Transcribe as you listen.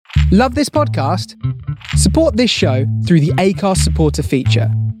Love this podcast? Support this show through the Acast supporter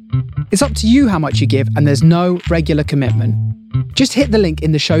feature. It's up to you how much you give, and there's no regular commitment. Just hit the link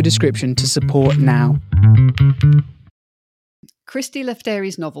in the show description to support now. Christy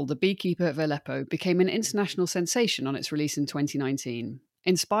Lefteri's novel, The Beekeeper of Aleppo, became an international sensation on its release in 2019.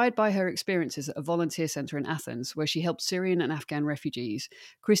 Inspired by her experiences at a volunteer centre in Athens, where she helped Syrian and Afghan refugees,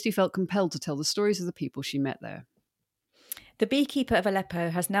 Christy felt compelled to tell the stories of the people she met there. The Beekeeper of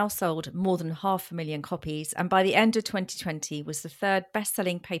Aleppo has now sold more than 500,000 copies, and by the end of 2020 was the third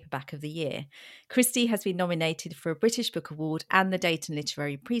best-selling paperback of the year. Christy has been nominated for a British Book Award and the Dayton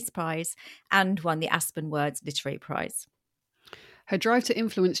Literary Peace Prize, and won the Aspen Words Literary Prize. Her drive to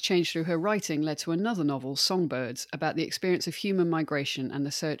influence change through her writing led to another novel, Songbirds, about the experience of human migration and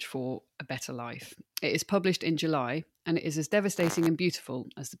the search for a better life. It is published in July, and it is as devastating and beautiful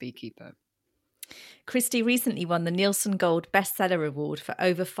as The Beekeeper. Christy recently won the Nielsen Gold Bestseller Award for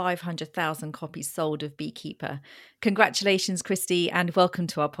over 500,000 copies sold of Beekeeper. Congratulations, Christy, and welcome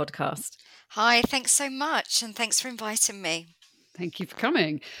to our podcast. Hi, thanks so much, and thanks for inviting me. Thank you for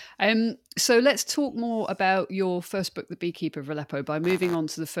coming. So let's talk more about your first book, The Beekeeper of Aleppo, by moving on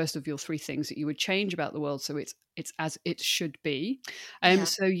to the first of your three things that you would change about the world so it's as it should be.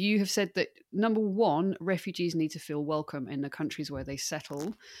 So you have said that, number one, refugees need to feel welcome in the countries where they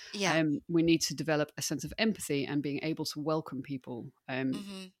settle. We need to develop a sense of empathy and being able to welcome people. Can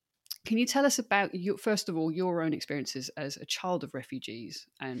you tell us about, first of all, your own experiences as a child of refugees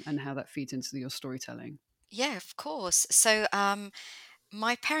and how that feeds into your storytelling? Yeah, of course. So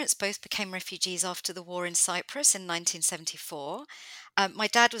my parents both became refugees after the war in Cyprus in 1974. My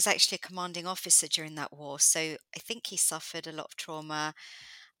dad was actually a commanding officer during that war, so I think he suffered a lot of trauma.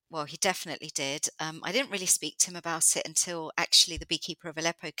 Well, he definitely did. I didn't really speak to him about it until actually The Beekeeper of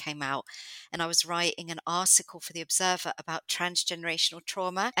Aleppo came out, and I was writing an article for The Observer about transgenerational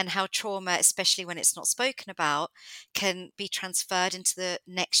trauma and how trauma, especially when it's not spoken about, can be transferred into the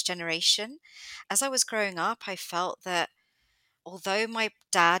next generation. As I was growing up, I felt that although my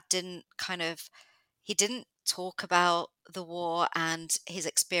dad he didn't talk about the war and his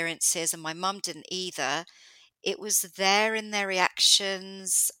experiences, and my mum didn't either, it was there in their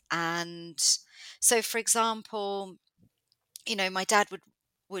reactions. And so, for example, my dad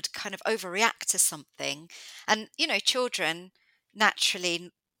would kind of overreact to something, and children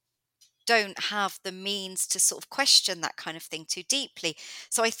naturally don't have the means to sort of question that kind of thing too deeply.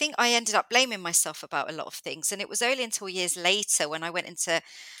 So I think I ended up blaming myself about a lot of things, and it was only until years later when I went into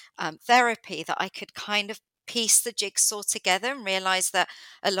therapy that I could kind of piece the jigsaw together and realize that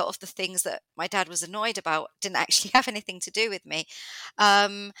a lot of the things that my dad was annoyed about didn't actually have anything to do with me.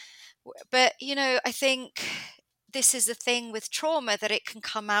 Um, but I think this is the thing with trauma, that it can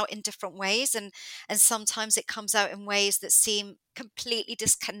come out in different ways, and sometimes it comes out in ways that seem completely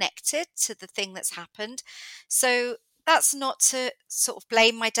disconnected to the thing that's happened. So that's not to sort of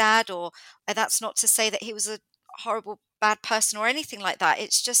blame my dad, or that's not to say that he was a horrible bad person or anything like that.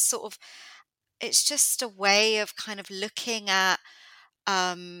 It's just a way of kind of looking at,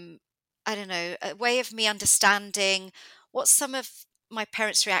 um I don't know, a way of me understanding what some of my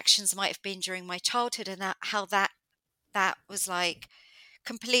parents' reactions might have been during my childhood, and how that was like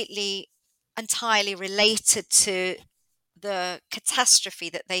completely, entirely related to the catastrophe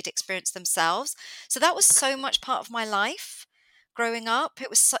that they'd experienced themselves. So that was so much part of my life growing up. It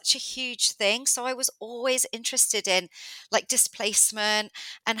was such a huge thing. So I was always interested in like displacement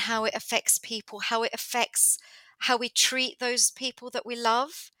and how it affects people, how it affects how we treat those people that we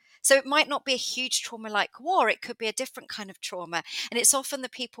love. So it might not be a huge trauma like war, it could be a different kind of trauma. And it's often the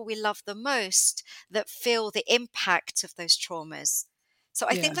people we love the most that feel the impact of those traumas. So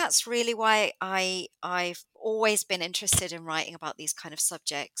I think that's really why I've always been interested in writing about these kind of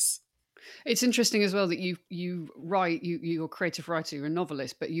subjects. It's interesting as well that you write, you're a creative writer, you're a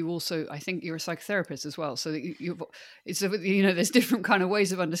novelist, but you also, I think you're a psychotherapist as well. So that there's different kind of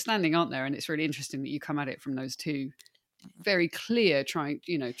ways of understanding, aren't there? And it's really interesting that you come at it from those two very clear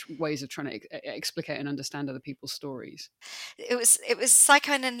ways of trying to explicate and understand other people's stories. It was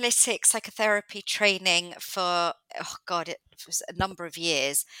psychoanalytic psychotherapy training for, oh God, it was a number of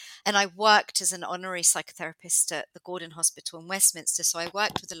years. And I worked as an honorary psychotherapist at the Gordon Hospital in Westminster. So I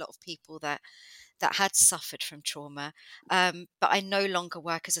worked with a lot of people that had suffered from trauma. But I no longer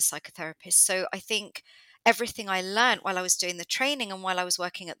work as a psychotherapist. So I think everything I learned while I was doing the training and while I was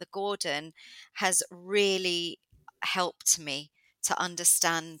working at the Gordon has really helped me to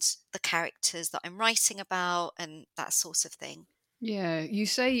understand the characters that I'm writing about and that sort of thing. Yeah, you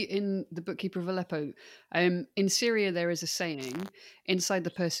say in The Bookkeeper of Aleppo, in Syria there is a saying, inside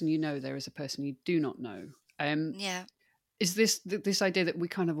the person you know there is a person you do not know. Yeah. is this idea that we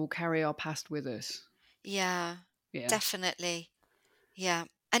kind of all carry our past with us. Yeah, Yeah. definitely. Yeah.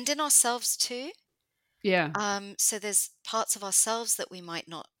 And in ourselves too. Yeah. So there's parts of ourselves that we might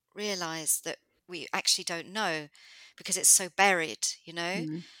not realize that we actually don't know because it's so buried, you know?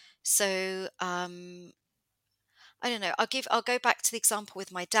 Mm. So I don't know. I'll go back to the example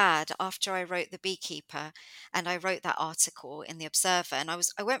with my dad after I wrote The Beekeeper, and I wrote that article in the Observer, and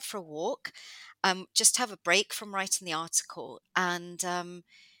I went for a walk, just to have a break from writing the article, and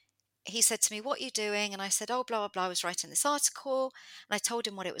he said to me, "What are you doing?" And I said, "Oh, blah blah blah. I was writing this article," and I told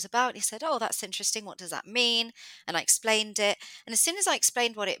him what it was about. And he said, "Oh, that's interesting. What does that mean?" And I explained it, and as soon as I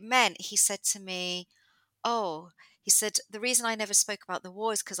explained what it meant, he said to me, "Oh," he said, "the reason I never spoke about the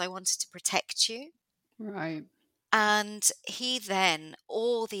war is because I wanted to protect you." Right. And he then,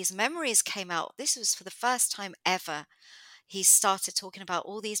 all these memories came out. This was for the first time ever. He started talking about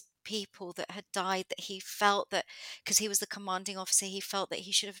all these people that had died that he felt that because he was the commanding officer, he felt that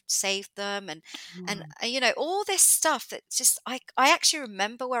he should have saved them. And Wow. you know, all this stuff that just, I actually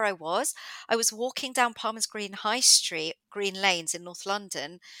remember where I was. I was walking down Palmer's Green High Street, Green Lanes in North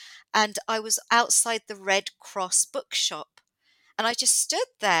London, and I was outside the Red Cross bookshop. And I just stood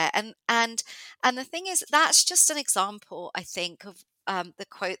there, and the thing is, that's just an example, I think, of the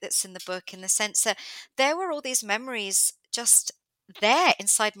quote that's in the book, in the sense that there were all these memories just there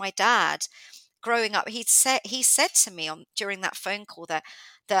inside my dad growing up. He said to me during that phone call that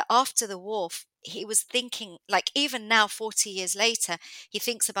after the war, he was thinking, like, even now 40 years later, he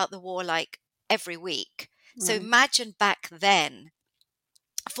thinks about the war like every week. So Right. imagine back then,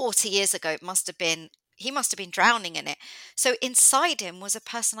 40 years ago, he must have been drowning in it. So inside him was a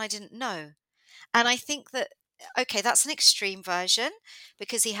person I didn't know. And I think that, okay, that's an extreme version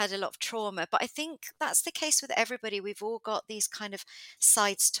because he had a lot of trauma. But I think that's the case with everybody. We've all got these kind of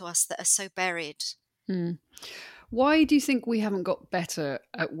sides to us that are so buried. Mm. Why do you think we haven't got better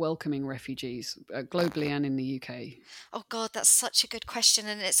at welcoming refugees globally and in the UK? Oh, God, that's such a good question.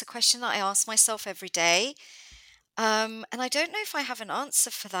 And it's a question that I ask myself every day. And I don't know if I have an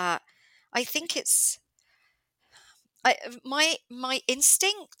answer for that. I think it's my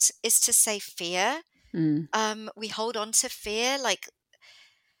instinct is to say fear. Mm. We hold on to fear, like,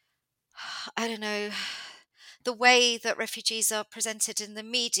 I don't know, the way that refugees are presented in the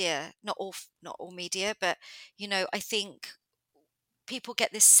media, not all media, but I think people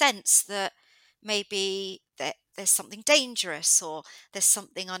get this sense that maybe there's something dangerous, or there's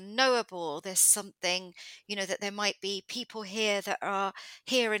something unknowable, there's something, that there might be people here that are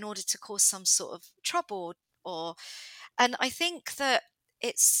here in order to cause some sort of trouble, or and I think that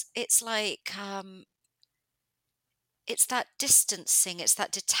it's like, it's that distancing, it's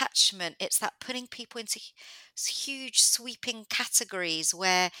that detachment, it's that putting people into huge sweeping categories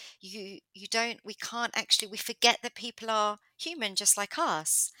where we can't actually, we forget that people are human just like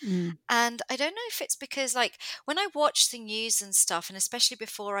us. Mm. And I don't know if it's because, like, when I watch the news and stuff, and especially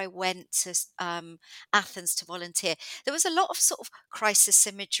before I went to Athens to volunteer, there was a lot of sort of crisis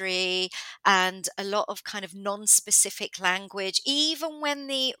imagery and a lot of kind of non-specific language. Even when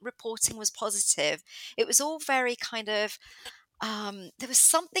the reporting was positive, it was all very kind of, there was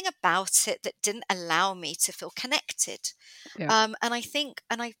something about it that didn't allow me to feel connected. Yeah. And I think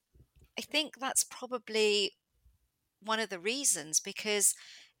that's probably one of the reasons, because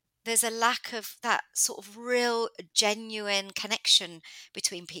there's a lack of that sort of real, genuine connection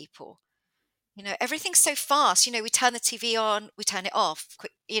between people. Everything's so fast. We turn the TV on, we turn it off.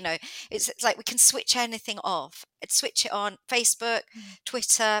 Quick, it's like we can switch anything off and switch it on. Facebook,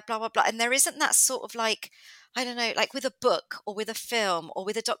 Twitter, blah blah blah. And there isn't that sort of, like, I don't know, like with a book or with a film or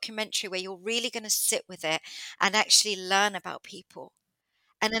with a documentary where you're really going to sit with it and actually learn about people.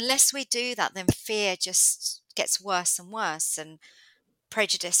 And unless we do that, then fear just gets worse and worse, and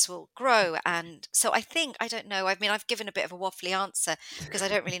prejudice will grow. And so I don't know. I mean, I've given a bit of a waffly answer because I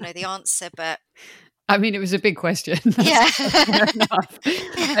don't really know the answer, but I mean, it was a big question. yeah. That's fair enough.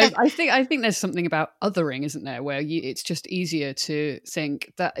 I think there's something about othering, isn't there, where it's just easier to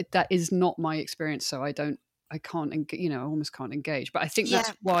think that is not my experience, so I can't, I almost can't engage. But I think that's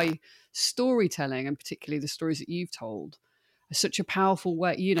Yeah. why storytelling, and particularly the stories that you've told, are such a powerful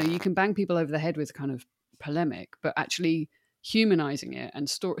way. You can bang people over the head with kind of polemic, but actually humanizing it, and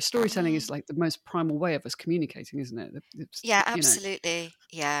storytelling is like the most primal way of us communicating, isn't it? Yeah, absolutely.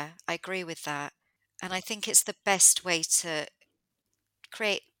 Yeah, I agree with that. And I think it's the best way to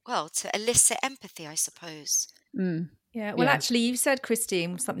to elicit empathy, I suppose. Mm, Yeah, well, yeah. actually, you said,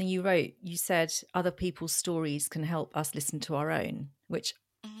 Christine, something you wrote. You said other people's stories can help us listen to our own, which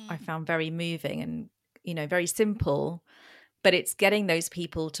I found very moving and, very simple. But it's getting those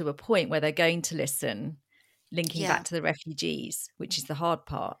people to a point where they're going to listen linking Yeah. back to the refugees, which is the hard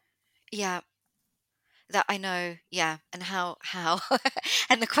part. Yeah. That I know. Yeah. And how,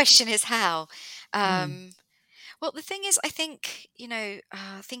 and the question is how. Um, Well, the thing is, I think,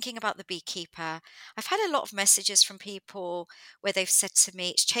 thinking about the beekeeper, I've had a lot of messages from people where they've said to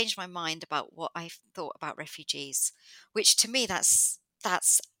me, it's changed my mind about what I thought about refugees, which to me, that's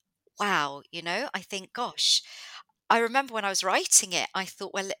wow, I think, gosh, I remember when I was writing it, I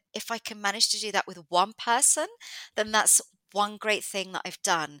thought, well, if I can manage to do that with one person, then that's one great thing that I've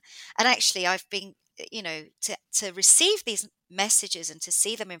done. And actually, I've been, to receive these messages and to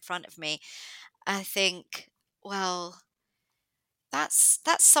see them in front of me, I think, well, that's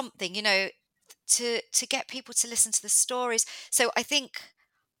something, to get people to listen to the stories. So I think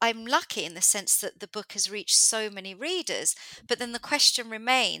I'm lucky in the sense that the book has reached so many readers, but then the question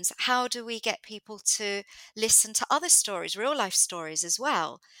remains, how do we get people to listen to other stories, real life stories as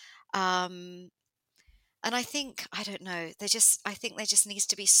well? Um, and I think, I don't know, I think there just needs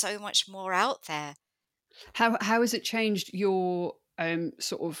to be so much more out there. How has it changed your how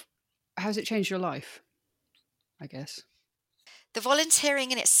has it changed your life, I guess? The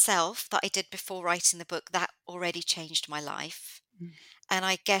volunteering in itself that I did before writing the book, that already changed my life. Mm. And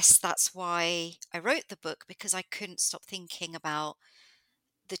I guess that's why I wrote the book, because I couldn't stop thinking about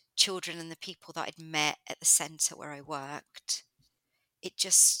the children and the people that I'd met at the centre where I worked.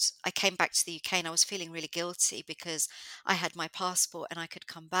 I came back to the UK and I was feeling really guilty because I had my passport and I could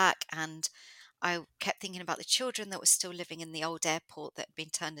come back, and I kept thinking about the children that were still living in the old airport that had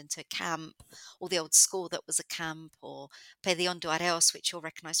been turned into a camp, or the old school that was a camp, or Pedion do Areos, which you'll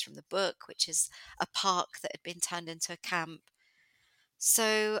recognise from the book, which is a park that had been turned into a camp.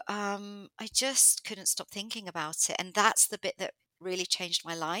 So I just couldn't stop thinking about it. And that's the bit that really changed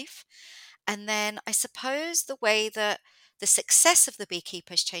my life. And then I suppose the way that the success of the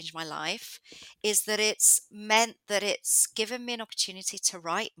beekeeper has changed my life is that it's meant that it's given me an opportunity to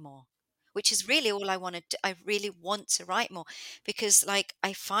write more, which is really all I want to do. I really want to write more because, like,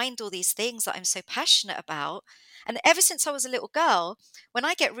 I find all these things that I'm so passionate about. And ever since I was a little girl, when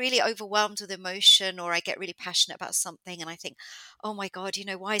I get really overwhelmed with emotion or I get really passionate about something and I think, oh my God,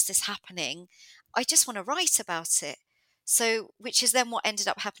 why is this happening? I just want to write about it. So, which is then what ended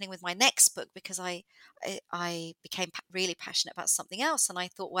up happening with my next book, because I became really passionate about something else, and I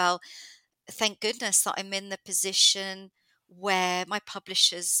thought, well, thank goodness that I'm in the position where my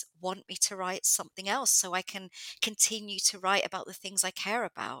publishers want me to write something else, so I can continue to write about the things I care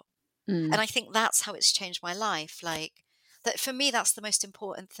about. And Mm. I think that's how it's changed my life. Like that for me, that's the most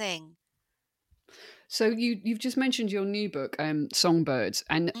important thing. So you've just mentioned your new book, Songbirds,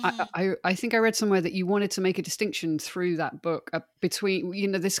 and Hmm. I think I read somewhere that you wanted to make a distinction through that book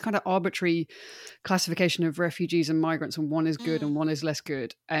between this kind of arbitrary classification of refugees and migrants, and one is good Mm. and one is less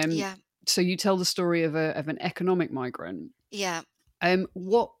good. Yeah, So you tell the story of an economic migrant. yeah.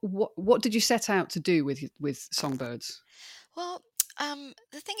 What did you set out to do with Songbirds? Well,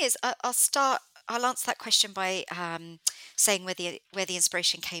 the thing is, I'll start. I'll answer that question by saying where the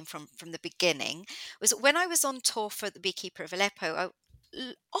inspiration came from the beginning. Was when I was on tour for the Beekeeper of Aleppo.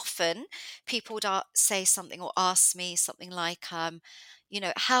 Often people would say something or ask me something like,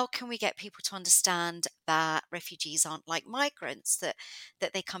 how can we get people to understand that refugees aren't like migrants, that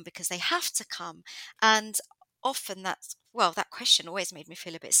they come because they have to come, and often that question always made me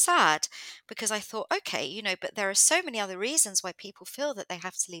feel a bit sad, because I thought, okay, but there are so many other reasons why people feel that they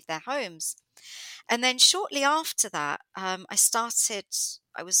have to leave their homes. And then shortly after that, I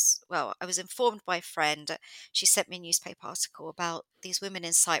was informed by a friend. She sent me a newspaper article about these women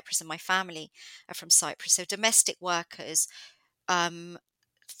in Cyprus, and my family are from Cyprus. So domestic workers, um,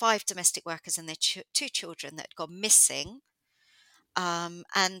 5 domestic workers and their two children that had gone missing,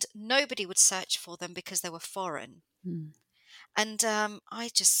 and nobody would search for them because they were foreign. Mm. And I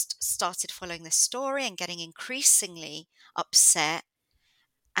just started following this story and getting increasingly upset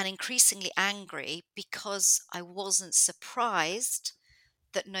and increasingly angry because I wasn't surprised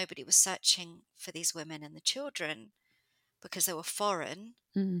that nobody was searching for these women and the children because they were foreign.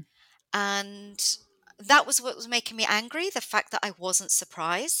 Mm. And that was what was making me angry, the fact that I wasn't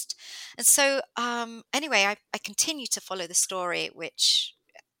surprised. And so, anyway, I continued to follow the story, which,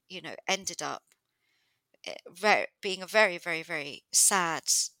 ended up being a very, very, very sad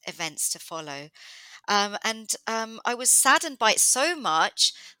events to follow. And I was saddened by it so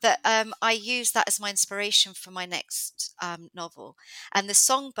much that I used that as my inspiration for my next novel. And the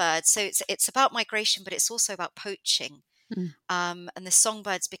Songbird, so it's about migration, but it's also about poaching. Mm. And the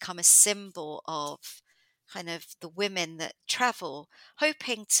songbirds become a symbol of kind of the women that travel,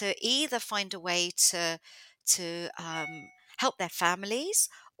 hoping to either find a way to help their families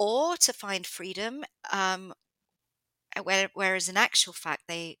or to find freedom, whereas in actual fact,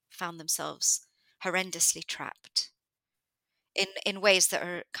 they found themselves horrendously trapped in ways that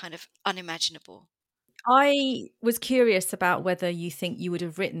are kind of unimaginable. I was curious about whether you think you would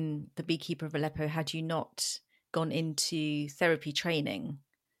have written The Beekeeper of Aleppo had you not gone into therapy training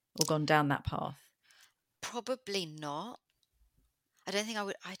or gone down that path. Probably not. I don't think I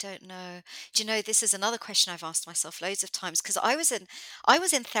would. I don't know. Do you know, this is another question I've asked myself loads of times, because I was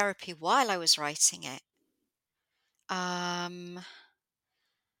in therapy while I was writing it. Um,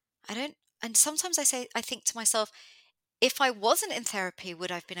 I don't, and sometimes I think to myself, if I wasn't in therapy,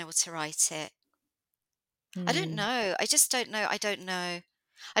 would I have been able to write it? I don't know. I just don't know. I don't know.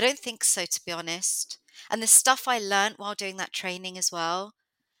 I don't think so, to be honest. And the stuff I learned while doing that training as well,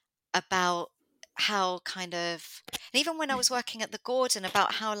 about how kind of, and even when I was working at the Gordon,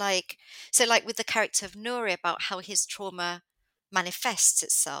 about how, like, so like with the character of Nuri, about how his trauma manifests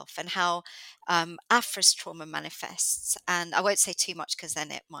itself, and how Afra's trauma manifests. And I won't say too much because then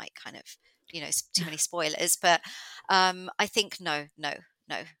it might kind of, too many spoilers. But I think no,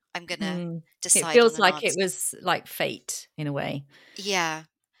 I'm gonna It decide on feels an like it answer. was like fate in a way. Yeah.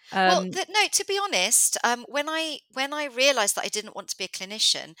 Well, Um, no, to be honest, when I realized that I didn't want to be a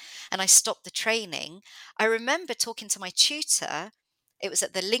clinician and I stopped the training, I remember talking to my tutor. It was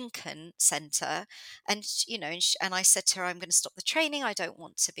at the Lincoln Center, and and I said to her, "I'm going to stop the training. I don't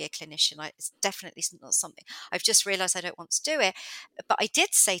want to be a clinician. It's definitely not something. I've just realized I don't want to do it." But I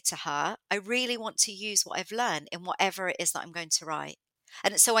did say to her, "I really want to use what I've learned in whatever it is that I'm going to write."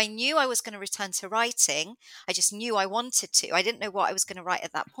 And so I knew I was going to return to writing. I just knew I wanted to. I didn't know what I was going to write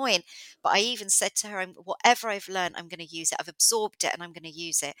at that point, but I even said to her, whatever I've learned, I'm going to use it. I've absorbed it and I'm going to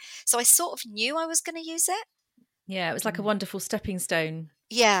use it. So I sort of knew I was going to use it. yeah, it was like a wonderful stepping stone.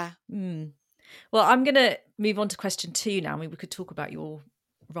 Yeah. Well, I'm going to move on to question 2 now. I mean, we could talk about your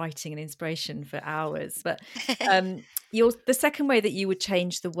writing and inspiration for hours, but the second way that you would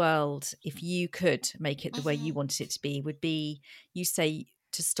change the world if you could make it the way you wanted it to be would be, you say,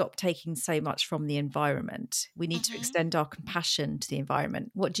 to stop taking so much from the environment. We need to extend our compassion to the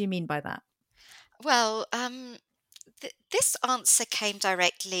environment. What do you mean by that? Well, this answer came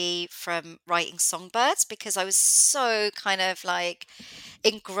directly from writing Songbirds, because I was so kind of like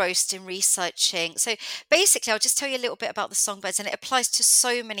engrossed in researching. So basically, I'll just tell you a little bit about the songbirds, and it applies to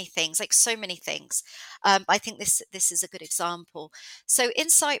so many things, like so many things. I think this is a good example. So in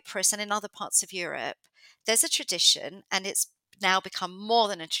Cyprus and in other parts of Europe, there's a tradition, and it's now become more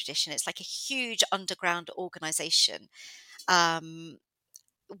than a tradition. It's like a huge underground organization, um,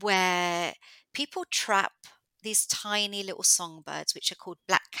 where people trap these tiny little songbirds, which are called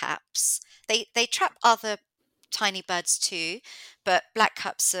blackcaps. They trap other tiny birds too, but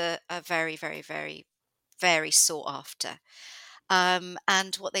blackcaps are very, very, very, very sought after.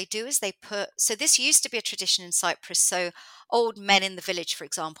 And what they do is so this used to be a tradition in Cyprus. So old men in the village, for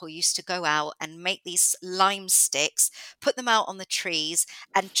example, used to go out and make these lime sticks, put them out on the trees,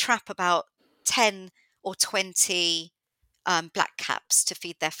 and trap about 10 or 20 black caps to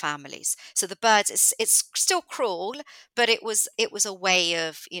feed their families. So the birds, it's still cruel, but it was a way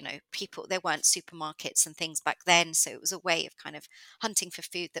of, people. There weren't supermarkets and things back then, so it was a way of kind of hunting for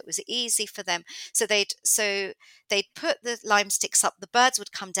food that was easy for them. So they'd put the lime sticks up. The birds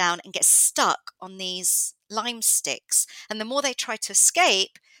would come down and get stuck on these lime sticks, and the more they tried to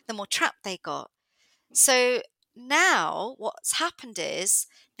escape, the more trapped they got. So now what's happened is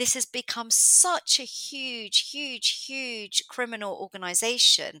this has become such a huge, huge, huge criminal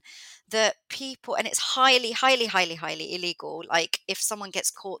organization that people, and it's highly, highly, highly, highly illegal. Like if someone gets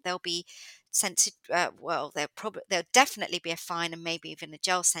caught, they'll be sent to, there'll definitely be a fine and maybe even a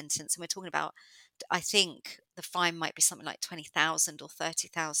jail sentence. And we're talking about, I think the fine might be something like 20,000 or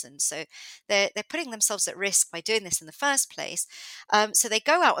 30,000. So they're putting themselves at risk by doing this in the first place. So they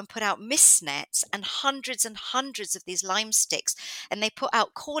go out and put out mist nets and hundreds of these lime sticks, and they put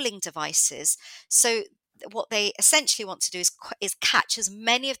out calling devices. So what they essentially want to do is catch as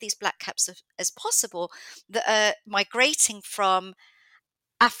many of these blackcaps as possible that are migrating from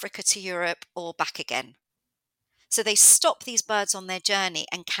Africa to Europe or back again. So they stop these birds on their journey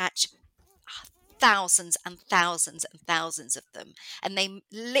and catch thousands and thousands and thousands of them, and they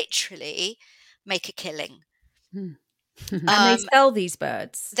literally make a killing. And they sell these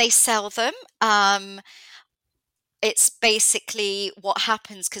birds. They sell them. It's basically what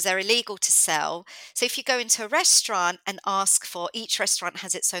happens because they're illegal to sell. So if you go into a restaurant and ask for, each restaurant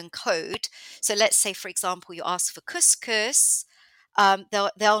has its own code. So let's say, for example, you ask for couscous,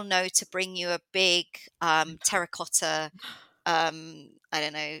 they'll know to bring you a big terracotta, I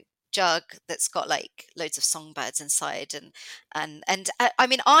don't know, jug that's got like loads of songbirds inside, and I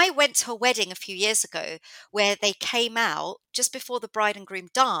mean, I went to a wedding a few years ago where they came out just before the bride and groom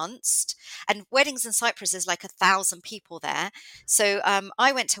danced, and weddings in Cyprus is like 1,000 people there. So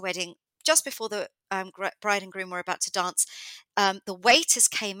I went to a wedding just before the bride and groom were about to dance. The waiters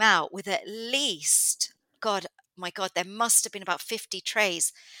came out with at least, God, my God, there must have been about 50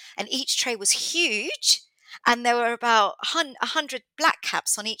 trays, and each tray was huge. And there were about 100 black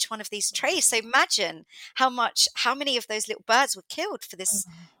caps on each one of these trays. So imagine how many of those little birds were killed for this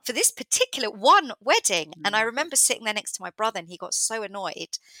particular one wedding. And I remember sitting there next to my brother, and he got so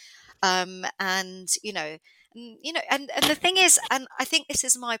annoyed. And the thing is, and I think this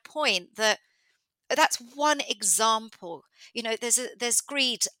is my point, that that's one example. There's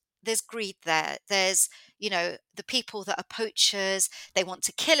greed. There's greed there. There's, the people that are poachers. They want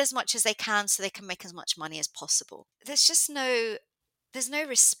to kill as much as they can so they can make as much money as possible. There's no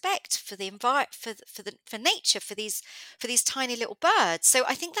respect for the for nature, for these tiny little birds. So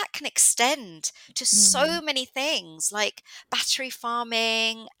I think that can extend to so many things, like battery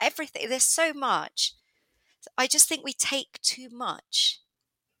farming, everything. There's so much. I just think we take too much.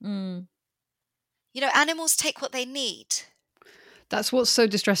 Animals take what they need. That's what's so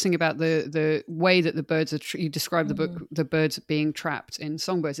distressing about the way that the birds are. You describe the birds being trapped in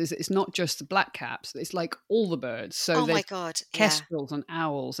songbirds. It's not just the black caps. It's like all the birds. So my God, kestrels and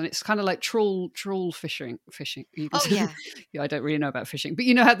owls, and it's kind of like trawl fishing. Yeah, I don't really know about fishing, but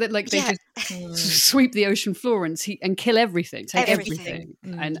you know how that they just sweep the ocean floor and kill everything, take everything.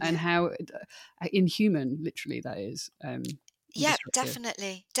 And how inhuman, literally, that is. Yeah,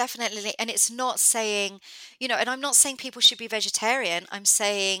 definitely. And it's not saying, and I'm not saying people should be vegetarian. I'm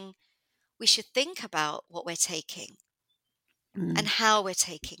saying we should think about what we're taking and how we're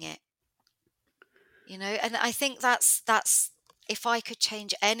taking it. And I think that's if I could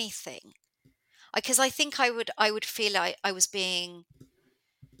change anything, because I think I would feel like I was being,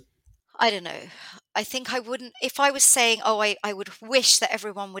 I don't know. I think I wouldn't, if I was saying, I would wish that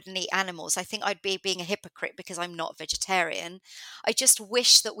everyone wouldn't eat animals, I think I'd be being a hypocrite because I'm not vegetarian. I just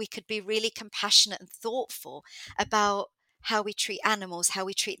wish that we could be really compassionate and thoughtful about how we treat animals, how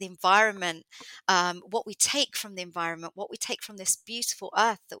we treat the environment, what we take from the environment, what we take from this beautiful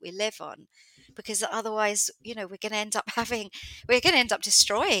earth that we live on. Because otherwise, we're going to end up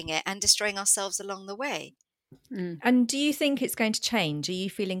destroying it and destroying ourselves along the way. And do you think it's going to change? Are you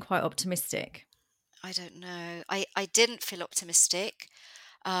feeling quite optimistic? I don't know. I didn't feel optimistic.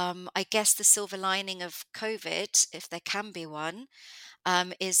 I guess the silver lining of COVID, if there can be one,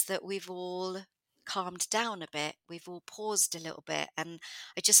 is that we've all calmed down a bit. We've all paused a little bit. And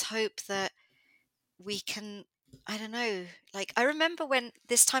I just hope that we can, I don't know, like I remember when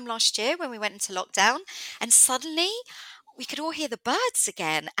this time last year when we went into lockdown and suddenly we could all hear the birds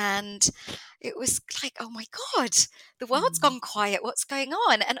again, and it was like, oh my God, the world's gone quiet. What's going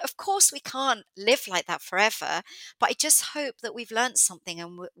on? And of course we can't live like that forever, but I just hope that we've learned something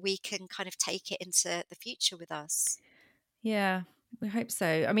and we can kind of take it into the future with us. Yeah, we hope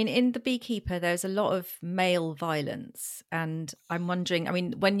so. I mean, in The Beekeeper, there's a lot of male violence, and I'm wondering, I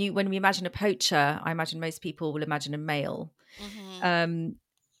mean, when we imagine a poacher, I imagine most people will imagine a male.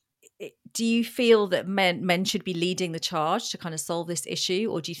 Do you feel that men should be leading the charge to kind of solve this issue,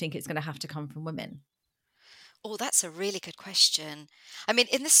 or do you think it's going to have to come from women? Oh, that's a really good question. I mean,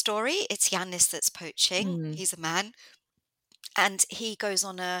 in the story, it's Yannis that's poaching. He's a man, and he goes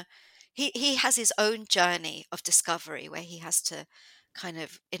on he has his own journey of discovery where he has to kind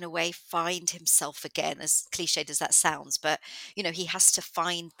of, in a way, find himself again, as cliched as that sounds. But, he has to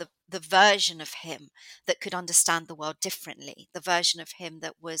find the version of him that could understand the world differently, the version of him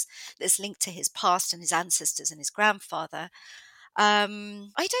that's linked to his past and his ancestors and his grandfather. I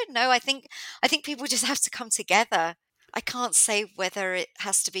don't know. I think people just have to come together. I can't say whether it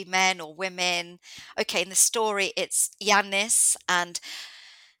has to be men or women. Okay, in the story, it's Yannis, and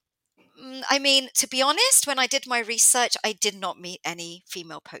I mean, to be honest, when I did my research, I did not meet any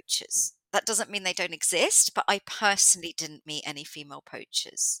female poachers. That doesn't mean they don't exist, but I personally didn't meet any female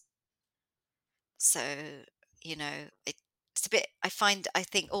poachers. So, it's a bit, I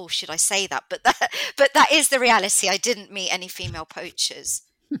think, oh, should I say that? But that is the reality. I didn't meet any female poachers.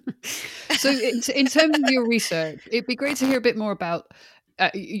 So in terms of your research, it'd be great to hear a bit more about,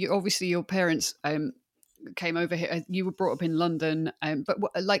 obviously your parents came over here, you were brought up in London, but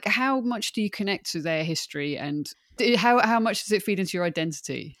like how much do you connect to their history, and how much does it feed into your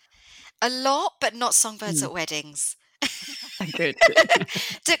identity? A lot, but not songbirds at weddings. Good.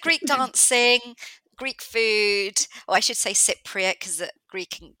 Greek dancing, Greek food, or I should say Cypriot, because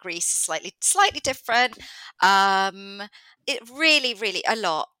Greek in Greece is slightly different. It really a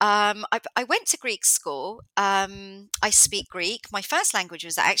lot. I went to Greek school. I speak Greek. My first language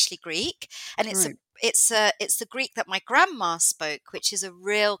was actually Greek, and Right. it's the Greek that my grandma spoke, which is a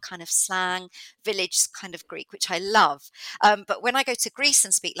real kind of slang village kind of Greek, which I love. But when I go to Greece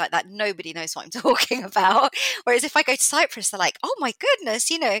and speak like that, nobody knows what I'm talking about. Whereas if I go to Cyprus, they're like, "Oh my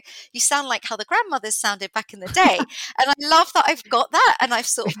goodness, you sound like how the grandmothers sounded back in the day." And I love that I've got that, and I've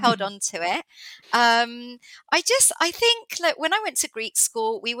sort of held on to it. I think like when I went to Greek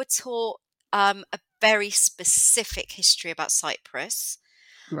school, we were taught a very specific history about Cyprus.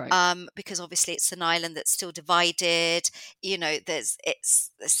 Right. Because obviously it's an island that's still divided. There's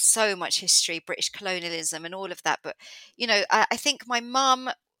so much history, British colonialism, and all of that. But I think my mum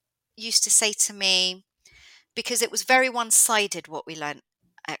used to say to me, because it was very one-sided what we learnt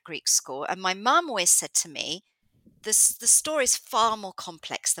at Greek school, and my mum always said to me, the story is far more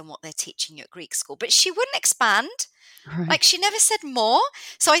complex than what they're teaching you at Greek school. But she wouldn't expand. Right. Like, she never said more.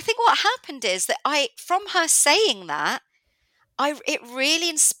 So I think what happened is that from her saying that, it really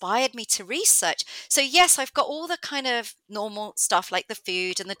inspired me to research. So yes, I've got all the kind of normal stuff like the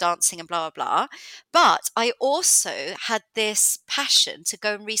food and the dancing and blah, blah, blah. But I also had this passion to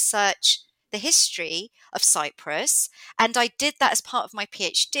go and research the history of Cyprus. And I did that as part of my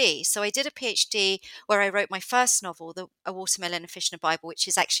PhD. So I did a PhD where I wrote my first novel, A Watermelon, a Fish and a Bible, which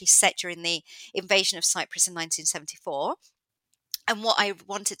is actually set during the invasion of Cyprus in 1974. And what I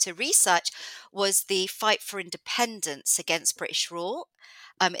wanted to research was the fight for independence against British rule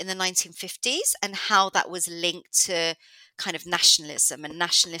in the 1950s, and how that was linked to kind of nationalism and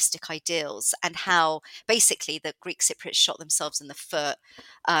nationalistic ideals, and how basically the Greek Cypriots shot themselves in the foot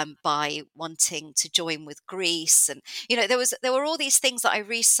by wanting to join with Greece. And there were all these things that I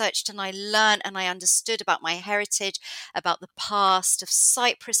researched and I learned and I understood about my heritage, about the past of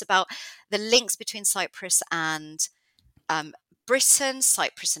Cyprus, about the links between Cyprus and Britain,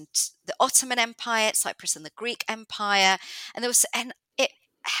 Cyprus and the Ottoman Empire, Cyprus and the Greek Empire, and it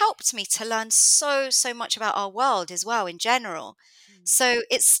helped me to learn so much about our world as well in general. So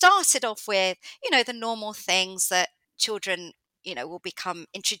it started off with the normal things that children will become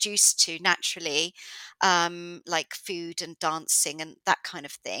introduced to naturally, like food and dancing and that kind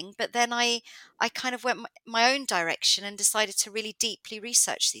of thing. But then I kind of went my own direction and decided to really deeply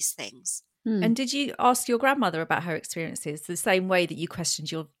research these things. And did you ask your grandmother about her experiences the same way that you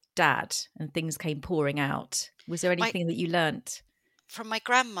questioned your dad and things came pouring out? Was there anything that you learnt? From my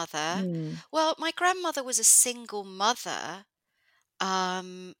grandmother? Well, my grandmother was a single mother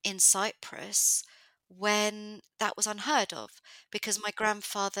in Cyprus when that was unheard of, because my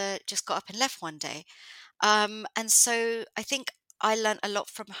grandfather just got up and left one day. And so I think I learnt a lot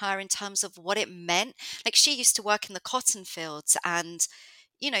from her in terms of what it meant. Like, she used to work in the cotton fields, and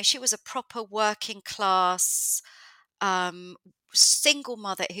she was a proper working class single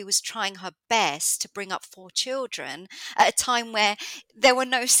mother who was trying her best to bring up 4 children at a time where there were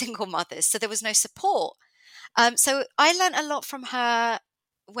no single mothers, so there was no support. So I learned a lot from her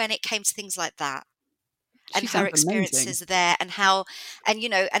when it came to things like that. And her experiences there, and how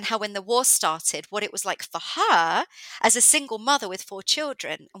when the war started, what it was like for her as a single mother with 4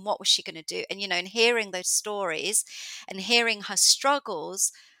 children, and what was she going to do? And and hearing those stories and hearing her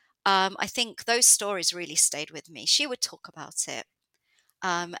struggles, I think those stories really stayed with me. She would talk about it,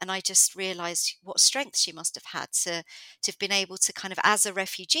 and I just realized what strength she must have had to have been able to kind of, as a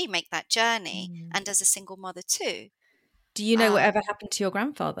refugee, make that journey, and as a single mother too. Do you know whatever happened to your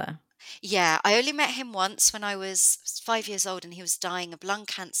grandfather? Yeah, I only met him once when I was 5 years old and he was dying of lung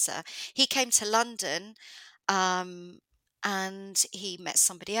cancer. He came to London, and he met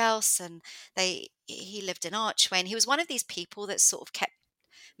somebody else, and he lived in Archway, and he was one of these people that sort of kept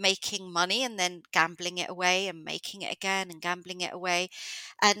making money and then gambling it away and making it again and gambling it away.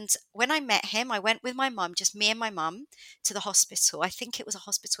 And when I met him, I went with my mum, just me and my mum, to the hospital. I think it was a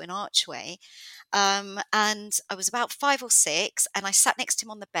hospital in Archway. And I was about 5 or 6, and I sat next to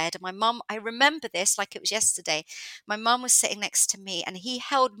him on the bed, and my mum, I remember this like it was yesterday. My mum was sitting next to me, and he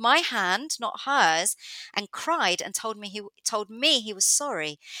held my hand, not hers, and cried and told me he was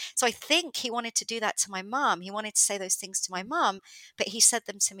sorry. So I think he wanted to do that to my mum. He wanted to say those things to my mum, but he said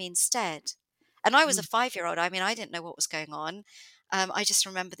them to me instead. And I was a 5-year-old. I mean, I didn't know what was going on. I just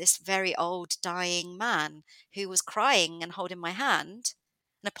remember this very old dying man who was crying and holding my hand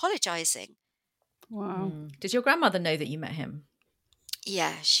and apologizing. Wow. Did your grandmother know that you met him?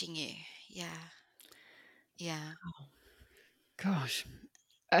 Yeah, she knew. Yeah. Oh, gosh.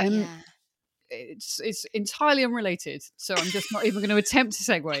 Yeah. It's entirely unrelated, so I'm just not even going to attempt to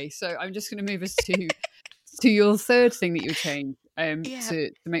segue. So I'm just going to move us to your third thing that you changed.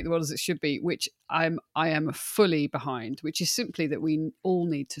 to make the world as it should be, which I am fully behind, which is simply that we all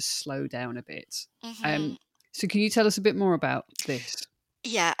need to slow down a bit. So can you tell us a bit more about this?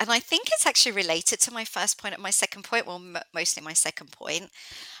 Yeah, and I think it's actually related to my first point and my second point, well, mostly my second point.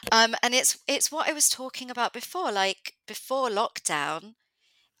 And it's what I was talking about before, like before lockdown,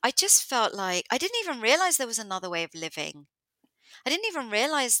 I just felt like I didn't even realize there was another way of living. I didn't even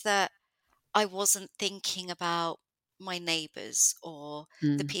realize that I wasn't thinking about my neighbors or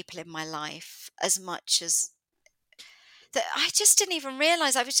the people in my life as much as that. I just didn't even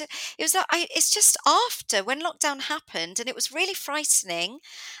realize it's just after when lockdown happened, and it was really frightening.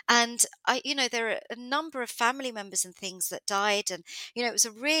 And there are a number of family members and things that died, and it was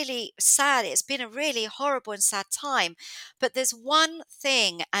it's been a really horrible and sad time. But there's one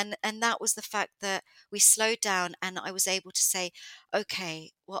thing, and that was the fact that we slowed down, and I was able to say,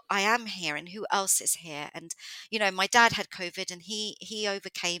 okay, well, I am here, and who else is here? And my dad had COVID, and he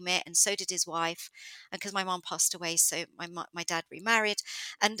overcame it, and so did his wife. And because my mom passed away, so my dad remarried,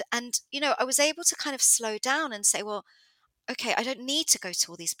 and I was able to kind of slow down and say, well, okay, I don't need to go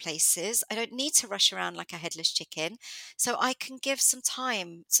to all these places. I don't need to rush around like a headless chicken. So I can give some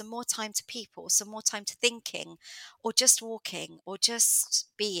more time to people, some more time to thinking, or just walking, or just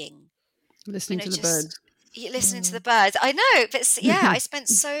being. Listening to the birds. Listening to the birds. I know, but yeah, I spent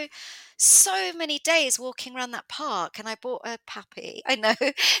so many days walking around that park, and I bought a puppy. I know,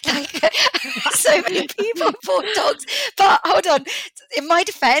 like so many people bought dogs. But hold on, in my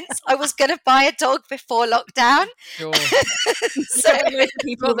defense, I was going to buy a dog before lockdown. Sure. So most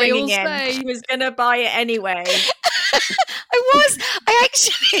people ringing in, she was going to buy it anyway. I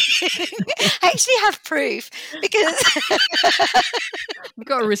actually have proof, because I've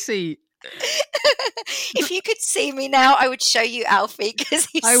got a receipt. If you could see me now, I would show you Alfie, because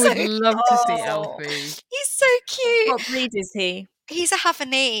I would love to see Alfie. He's so cute. What breed is he? He's a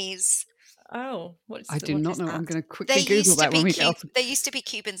Havanese. Oh, I do not know. I'm going to quickly Google that when we get off. They used to be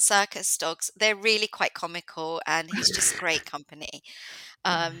Cuban circus dogs. They're really quite comical, and he's just great company.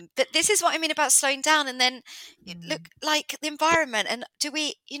 But this is what I mean about slowing down. And then look, like the environment, and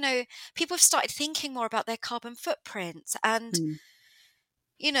people have started thinking more about their carbon footprint, and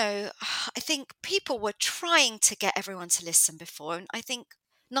I think people were trying to get everyone to listen before, and I think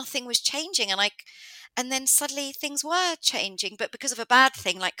nothing was changing, and then suddenly things were changing, but because of a bad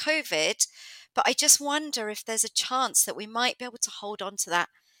thing like COVID. But I just wonder if there's a chance that we might be able to hold on to that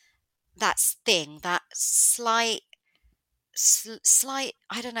slight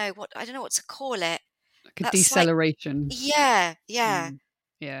I don't know what to call it, like a deceleration. Yeah.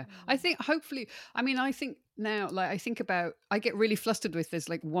 I think hopefully, I think now, like I get really flustered with there's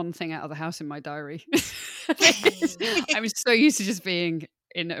like one thing out of the house in my diary. I'm so used to just being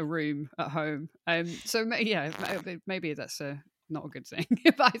in a room at home. So yeah, maybe that's not a good thing.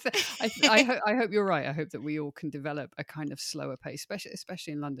 But I hope you're right. I hope that we all can develop a kind of slower pace,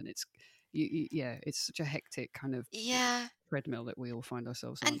 especially in London. It's it's such a hectic kind of treadmill that we all find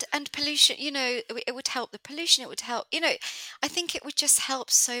ourselves on. And pollution, it would help the pollution. It would help, I think it would just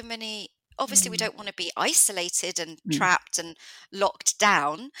help so many. Obviously, we don't want to be isolated and trapped and locked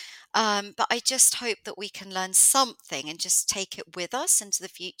down. But I just hope that we can learn something and just take it with us into the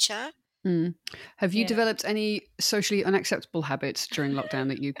future. Have you developed any socially unacceptable habits during lockdown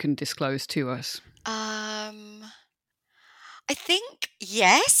that you can disclose to us? I think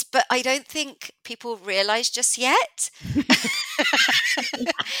yes, but I don't think people realise just yet.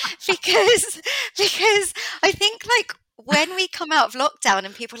 because I think like when we come out of lockdown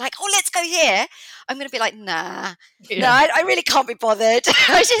and people are like, oh, let's go here, I'm going to be like, nah, I really can't be bothered.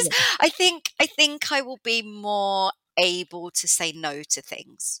 I think I will be more able to say no to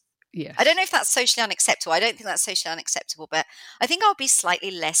things. Yeah. I don't know if that's socially unacceptable. I don't think that's socially unacceptable, but I think I'll be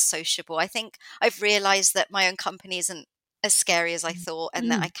slightly less sociable. I think I've realised that my own company isn't as scary as I thought, and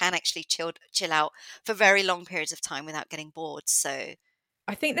that I can actually chill out for very long periods of time without getting bored. So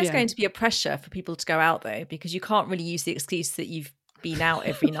I think there's going to be a pressure for people to go out though, because you can't really use the excuse that you've been out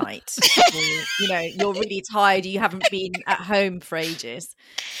every night. Or, you're really tired, you haven't been at home for ages.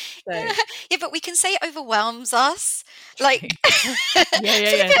 So. Yeah, but we can say it overwhelms us. Like,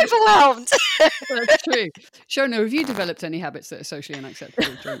 yeah. Overwhelmed. That's true. Shona, have you developed any habits that are socially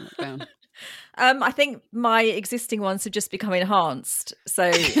unacceptable during lockdown? I think my existing ones have just become enhanced.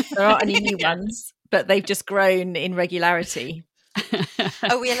 So there aren't any new ones, but they've just grown in regularity.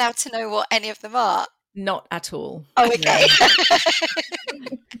 Are we allowed to know what any of them are? Not at all. Oh, okay.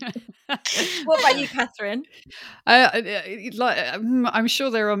 What about you, Catherine? I'm sure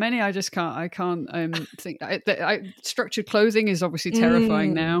there are many. I just can't. I can't think. Structured clothing is obviously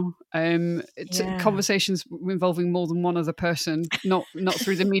terrifying now. Conversations involving more than one other person, not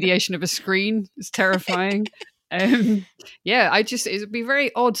through the mediation of a screen, is terrifying. It would be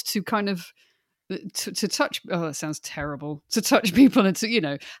very odd to kind of to touch. Oh, that sounds terrible. To touch people and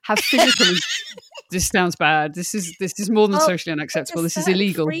to have physical. This sounds bad. This is more than socially unacceptable. This is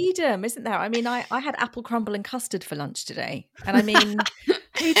illegal. Freedom, isn't there? I mean, I had apple crumble and custard for lunch today, and I mean,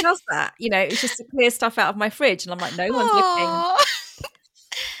 who does that? It's just to clear stuff out of my fridge, and I'm like, no one's looking.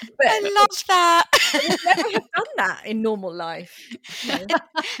 But I love that. I would never have done that in normal life. And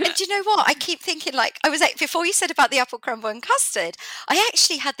do you know what? I keep thinking, like, I was like, before you said about the apple crumble and custard, I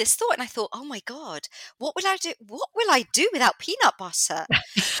actually had this thought, and I thought, oh my God, what will I do? What will I do without peanut butter?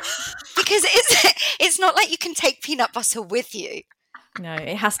 Because it's not like you can take peanut butter with you. No,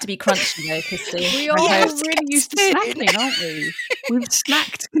 it has to be crunchy though, Christy. We are really used to snacking, aren't we? We've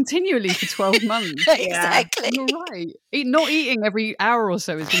snacked continually for 12 months. Exactly. You're right. Not eating every hour or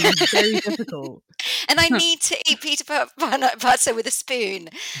so is going to be very difficult. And I need to eat peanut butter with a spoon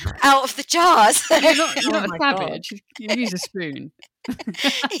out of the jars. You're not a savage. You use a spoon.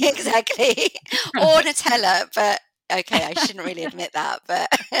 Exactly. Or Nutella, but okay, I shouldn't really admit that. But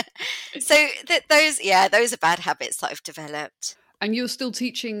so those are bad habits that I've developed. And you're still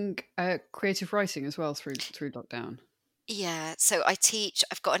teaching creative writing as well through lockdown? Yeah, so I've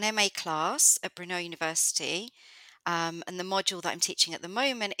got an MA class at Brunel University, and the module that I'm teaching at the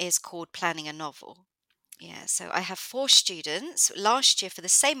moment is called Planning a Novel. Yeah, so I have 4 students. Last year for the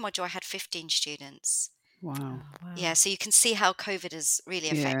same module I had 15 students. Wow. Yeah, so you can see how COVID has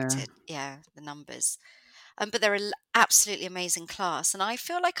really affected the numbers. But they're an absolutely amazing class, and I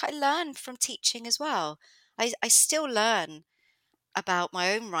feel like I learn from teaching as well. I still learn about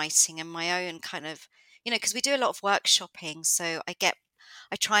my own writing and my own kind of, because we do a lot of workshopping, so I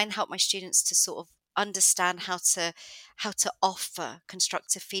try and help my students to sort of understand how to offer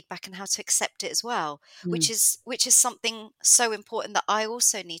constructive feedback and how to accept it as well, which is something so important that I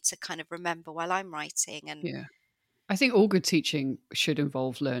also need to kind of remember while I'm writing. And I think all good teaching should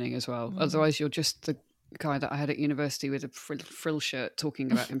involve learning as well. Otherwise you're just the guy that I had at university with a frill shirt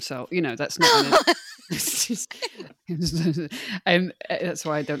talking about himself. That's not that's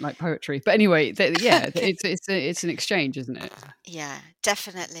why I don't like poetry. But anyway, it's an exchange, isn't it? Yeah,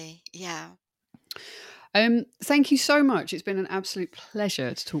 definitely. Yeah. Thank you so much. It's been an absolute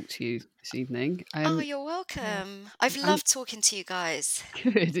pleasure to talk to you this evening. You're welcome. I've loved talking to you guys.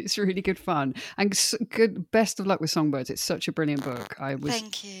 Good. It's really good fun. And best of luck with Songbirds. It's such a brilliant book.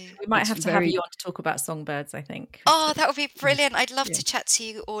 Thank you. We might have to have you on to talk about Songbirds, I think. Oh, that would be brilliant. I'd love to chat to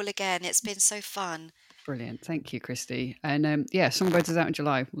you all again. It's been so fun. Brilliant. Thank you, Christy. And Songbirds is out in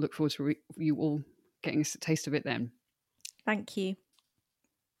July. We'll look forward to you all getting a taste of it then. Thank you.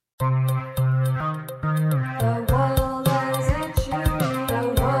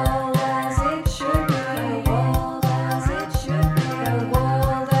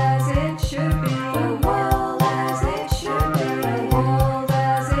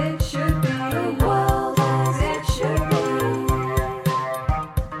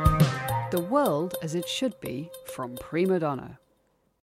 The World as It Should Be from Prima Donna.